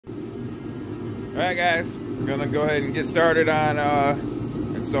Alright guys, we're gonna go ahead and get started on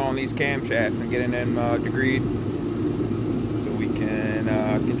installing these cam shafts and getting them degreed so we can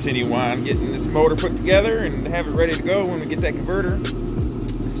continue on getting this motor put together and have it ready to go when we get that converter.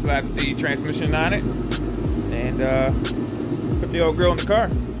 Slap the transmission on it and put the old grill in the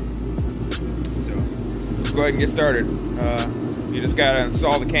car. So let's go ahead and get started. You just gotta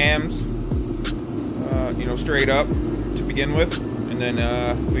install the cams straight up to begin with, and then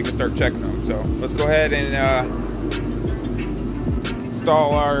we can start checking them. So let's go ahead and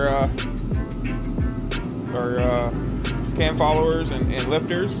install our cam followers and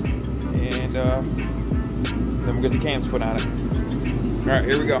lifters, and then we'll get the cams put on it. Alright,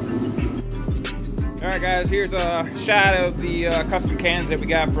 here we go. Alright guys, here's a shot of the custom cams that we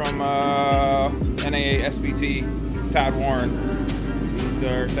got from NASVT, Todd Warren. These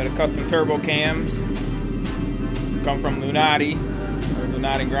are a set of custom turbo cams. Come from Lunati, or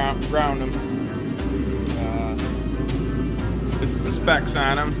Lunati ground them. This is the specs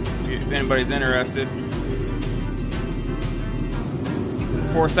on them, if anybody's interested.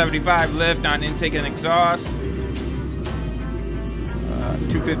 475 lift on intake and exhaust.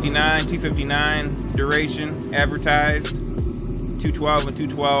 259 duration advertised. 212 and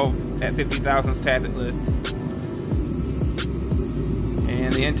 212 at 50 thousandths tappet lift.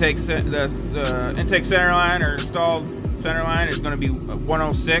 And the intake center line, or installed center line, is going to be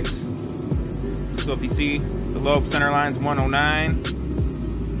 106. So if you see the lobe center line is 109,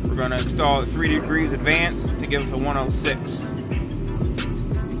 we're going to install it 3 degrees advanced to give us a 106.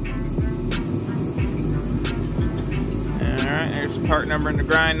 Alright, there's the part number and the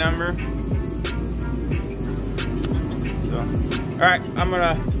grind number. So, alright, I'm going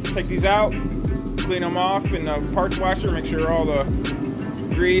to take these out, clean them off in the parts washer, make sure all the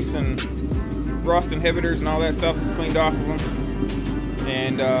grease and rust inhibitors and all that stuff is cleaned off of them,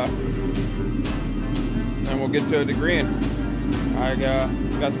 and then we'll get to degreeing. I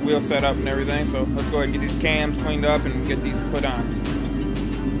got the wheel set up and everything, so let's go ahead and get these cams cleaned up and get these put on.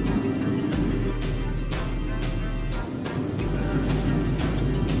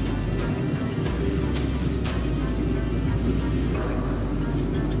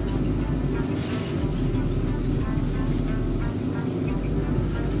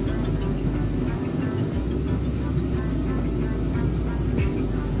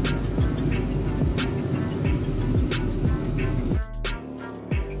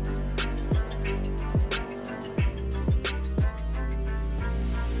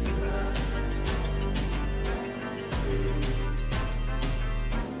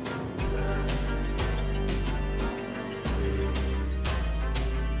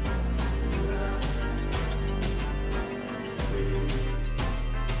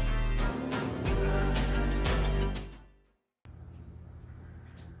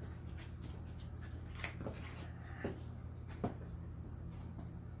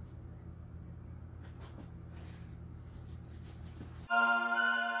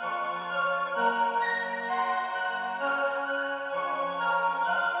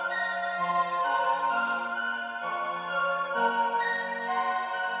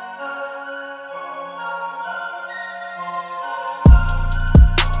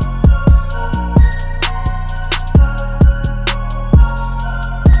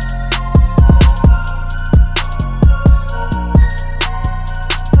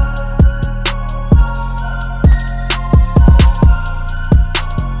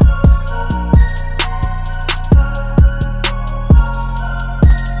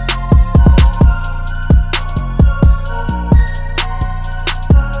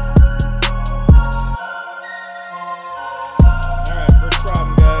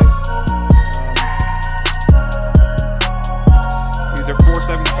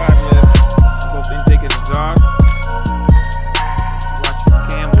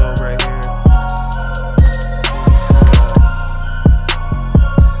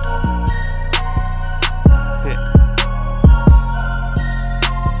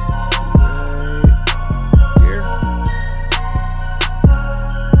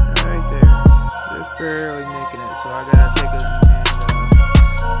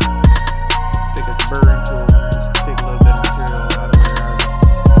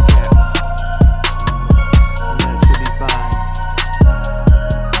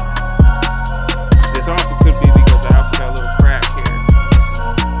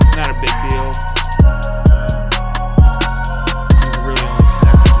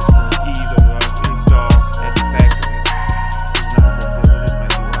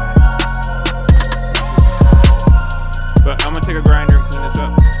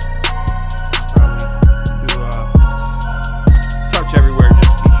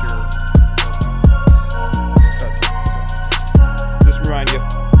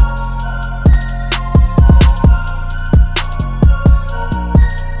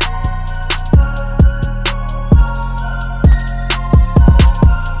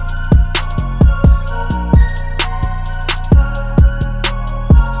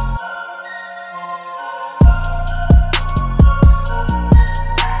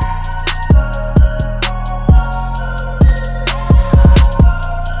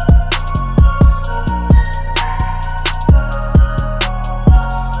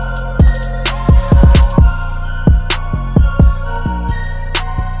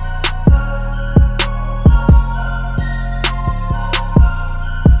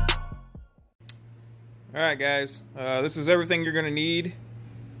 Alright guys, this is everything you're going to need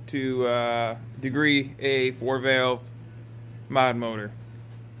to degree a 4-valve mod motor.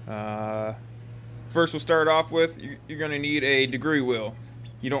 First we'll start off with, you're going to need a degree wheel.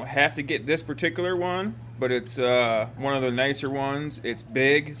 You don't have to get this particular one, but it's one of the nicer ones. It's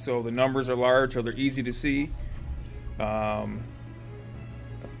big, so the numbers are large, so they're easy to see.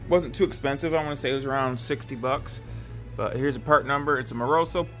 Wasn't too expensive. I want to say it was around 60 bucks. But here's a part number. It's a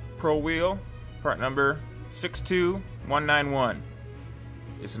Moroso Pro wheel. Part number 62191.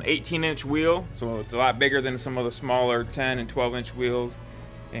 It's an 18-inch wheel, so it's a lot bigger than some of the smaller 10 and 12-inch wheels,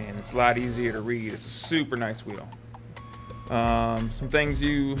 and it's a lot easier to read. It's a super nice wheel. Some things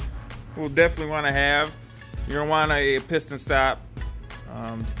you will definitely want to have. You're going to want a piston stop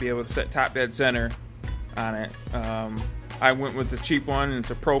to be able to set top dead center on it. I went with the cheap one, and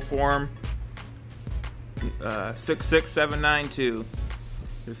it's a Proform 66792.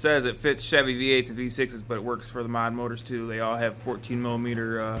 It says it fits Chevy V8s and V6s, but it works for the mod motors too. They all have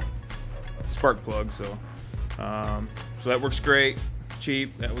 14mm spark plugs, so that works great.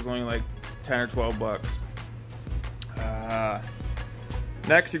 Cheap. That was only like 10 or 12 bucks.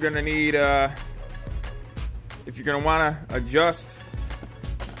 Next, you're gonna need if you're gonna want to adjust.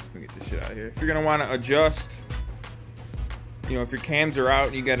 Let me get this shit out of here. If you're gonna want to adjust, you know, if your cams are out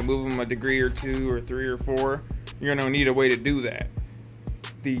and you got to move them a degree or 2 or 3 or 4, you're gonna need a way to do that.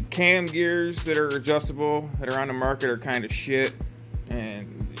 The cam gears that are adjustable that are on the market are kind of shit,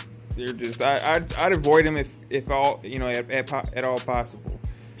 and they're just I'd avoid them if all, you know, at all possible.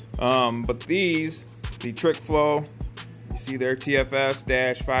 But these, the Trick Flow, you see there,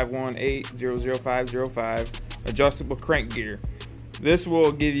 TFS-518-00505 adjustable crank gear. This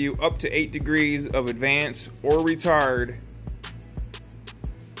will give you up to 8 degrees of advance or retard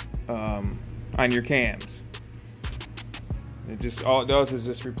on your cams. It just, all it does is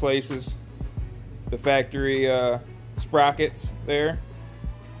just replaces the factory sprockets there.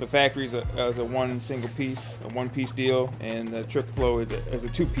 The factory's as a one piece deal, and the Trick Flow is a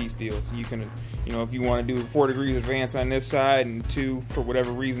 2-piece deal. So you can, you know, if you want to do 4 degrees advance on this side and 2 for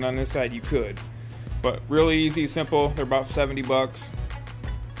whatever reason on this side, you could. But really easy, simple. They're about 70 bucks,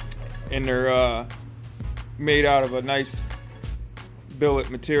 and they're made out of a nice billet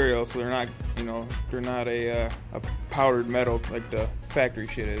material, so they're not, you know, they're not a powdered metal like the factory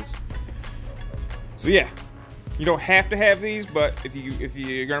shit is. So yeah, you don't have to have these, but if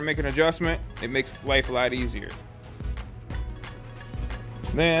you're gonna make an adjustment, it makes life a lot easier.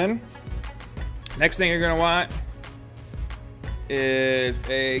 Then, next thing you're gonna want is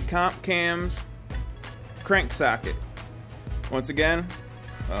a comp cams crank socket. Once again,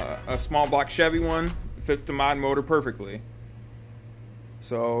 a small block Chevy one fits the mod motor perfectly.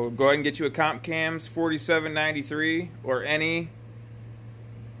 So go ahead and get you a Comp Cams 4793 or any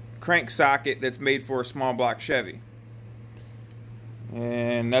crank socket that's made for a small block Chevy.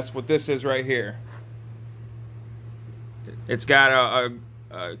 And that's what this is right here. It's got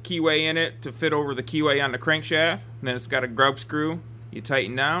a keyway in it to fit over the keyway on the crankshaft. And then it's got a grub screw you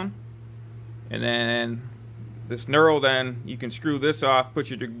tighten down. And then this knurl, then you can screw this off,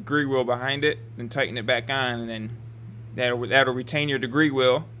 put your degree wheel behind it, then tighten it back on, and then that'll retain your degree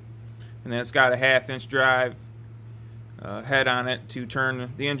wheel. And then it's got a 1/2-inch drive head on it to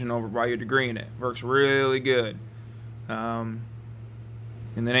turn the engine over while you're degreeing it. Works really good. And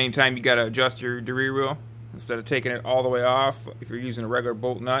then anytime you got to adjust your degree wheel, instead of taking it all the way off, if you're using a regular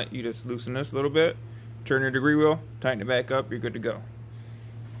bolt nut, you just loosen this a little bit, turn your degree wheel, tighten it back up, you're good to go.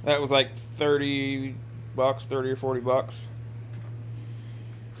 That was like 30 bucks, 30 or 40 bucks.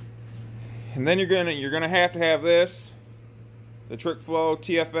 And then you're gonna have to have this, the Trick Flow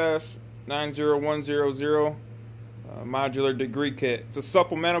TFS 90100 modular degree kit. It's a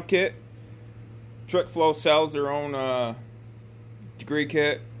supplemental kit. Trick Flow sells their own degree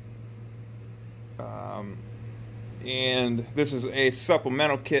kit, and this is a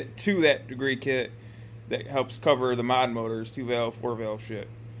supplemental kit to that degree kit that helps cover the mod motors, 2-valve, 4-valve shit.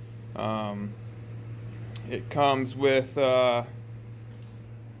 It comes with here,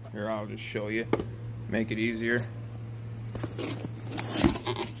 I'll just show you, make it easier.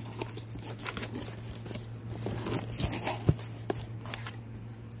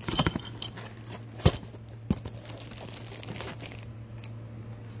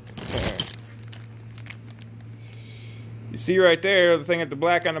 You see right there, the thing at the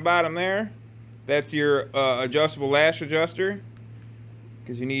black on the bottom there, that's your adjustable lash adjuster.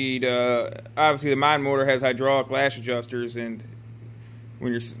 Because you need, obviously the mod motor has hydraulic lash adjusters, and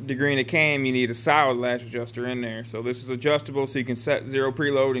when you're degreeing a cam, you need a solid lash adjuster in there. So this is adjustable, so you can set 0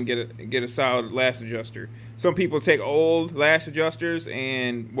 preload and get a solid lash adjuster. Some people take old lash adjusters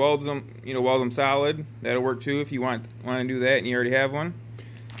and weld them solid. That'll work too if you want to do that and you already have one.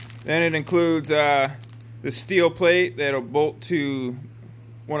 Then it includes the steel plate that'll bolt to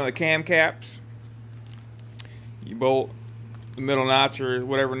one of the cam caps. You bolt the middle notch or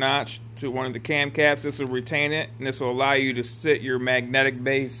whatever notch to one of the cam caps. This will retain it, and this will allow you to sit your magnetic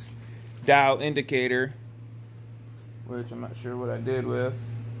base dial indicator, which I'm not sure what I did with.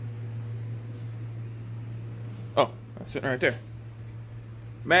 Oh, that's sitting right there.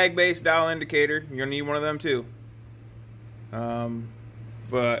 Mag base dial indicator. You're gonna need one of them too.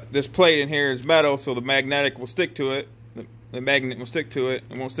 But this plate in here is metal, so the magnetic will stick to it. The magnet will stick to it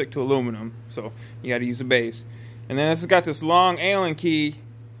and won't stick to aluminum. So you got to use a base. And then it's got this long Allen key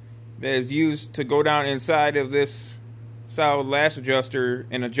that is used to go down inside of this solid lash adjuster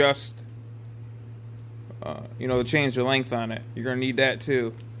and adjust, to change the length on it. You're going to need that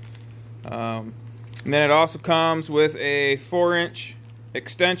too. And then it also comes with a 4-inch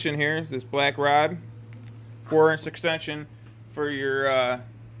extension here. It's this black rod, 4-inch extension for your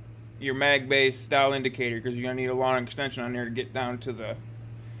mag base dial indicator, because you're going to need a long extension on there to get down to the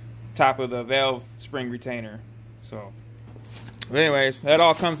top of the valve spring retainer. So, but anyways, that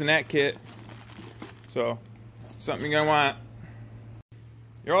all comes in that kit. So, something you're going to want.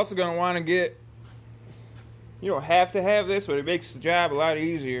 You're also going to want to get, you don't have to have this, but it makes the job a lot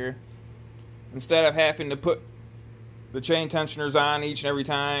easier. Instead of having to put the chain tensioners on each and every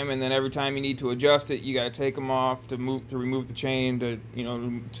time, and then every time you need to adjust it, you got to take them off to remove the chain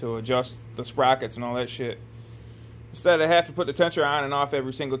to adjust the sprockets and all that shit. Instead of having to put the tensioner on and off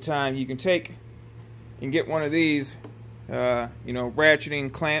every single time, you can take and get one of these,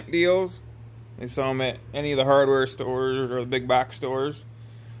 ratcheting clamp deals. They sell them at any of the hardware stores or the big box stores.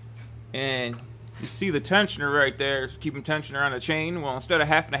 And you see the tensioner right there, it's keeping tensioner on the chain. Well, instead of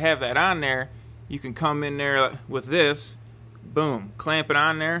having to have that on there, you can come in there with this, boom, clamp it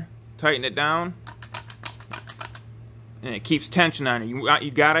on there, tighten it down, and it keeps tension on it.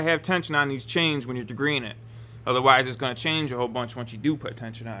 You gotta have tension on these chains when you're degreeing it. Otherwise, it's gonna change a whole bunch once you do put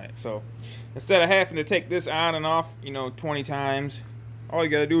tension on it. So instead of having to take this on and off, 20 times, all you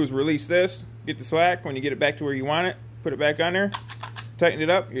gotta do is release this, get the slack. When you get it back to where you want it, put it back on there, tighten it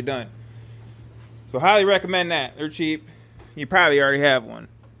up, you're done. So highly recommend that. They're cheap. You probably already have one.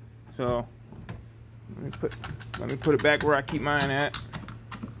 So let me put it back where I keep mine at.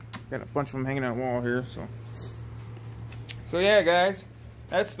 Got a bunch of them hanging on the wall here. So yeah, guys,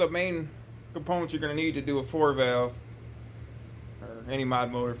 that's the main components you're going to need to do a 4-valve, or any mod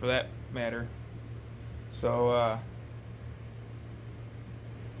motor for that matter. So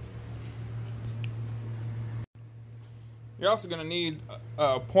you're also going to need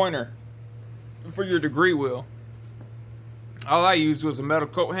a pointer for your degree wheel. All I used was a metal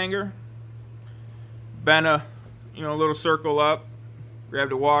coat hanger, bent a little circle up,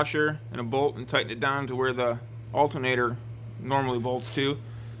 grabbed a washer and a bolt and tightened it down to where the alternator normally bolts to,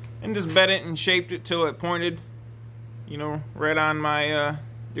 and just bent it and shaped it till it pointed right on my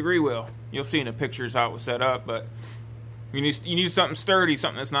degree wheel. You'll see in the pictures how it was set up, but you need something sturdy,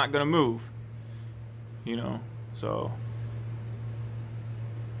 something that's not going to move, so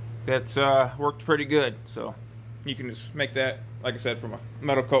that's worked pretty good. So you can just make that, like I said, from a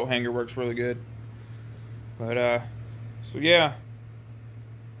metal coat hanger, works really good. But so yeah,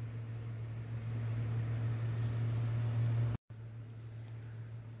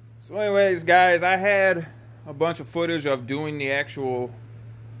 so anyways, guys, I had a bunch of footage of doing the actual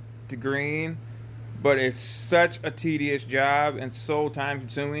degreeing, but it's such a tedious job and so time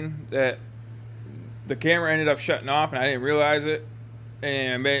consuming that the camera ended up shutting off and I didn't realize it.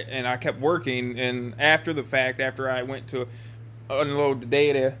 And I kept working, and after the fact, after I went to unload the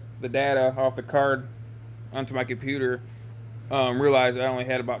data off the card onto my computer, realized I only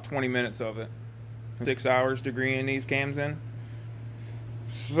had about 20 minutes of it. 6 hours degreeing these cams in.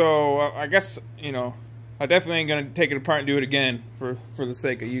 So I guess I definitely ain't gonna take it apart and do it again for the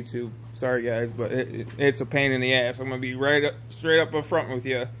sake of YouTube. Sorry guys, but it's a pain in the ass. I'm gonna be straight up front with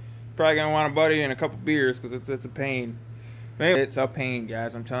you. Probably gonna want a buddy and a couple beers because it's a pain. It's a pain,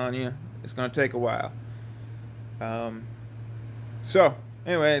 guys. I'm telling you, it's gonna take a while. So,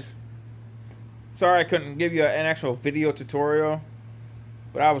 anyways, sorry I couldn't give you an actual video tutorial,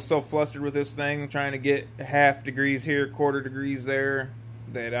 but I was so flustered with this thing, trying to get half degrees here, quarter degrees there,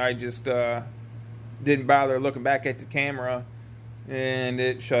 that I just didn't bother looking back at the camera, and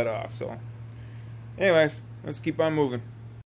it shut off. So, anyways, let's keep on moving.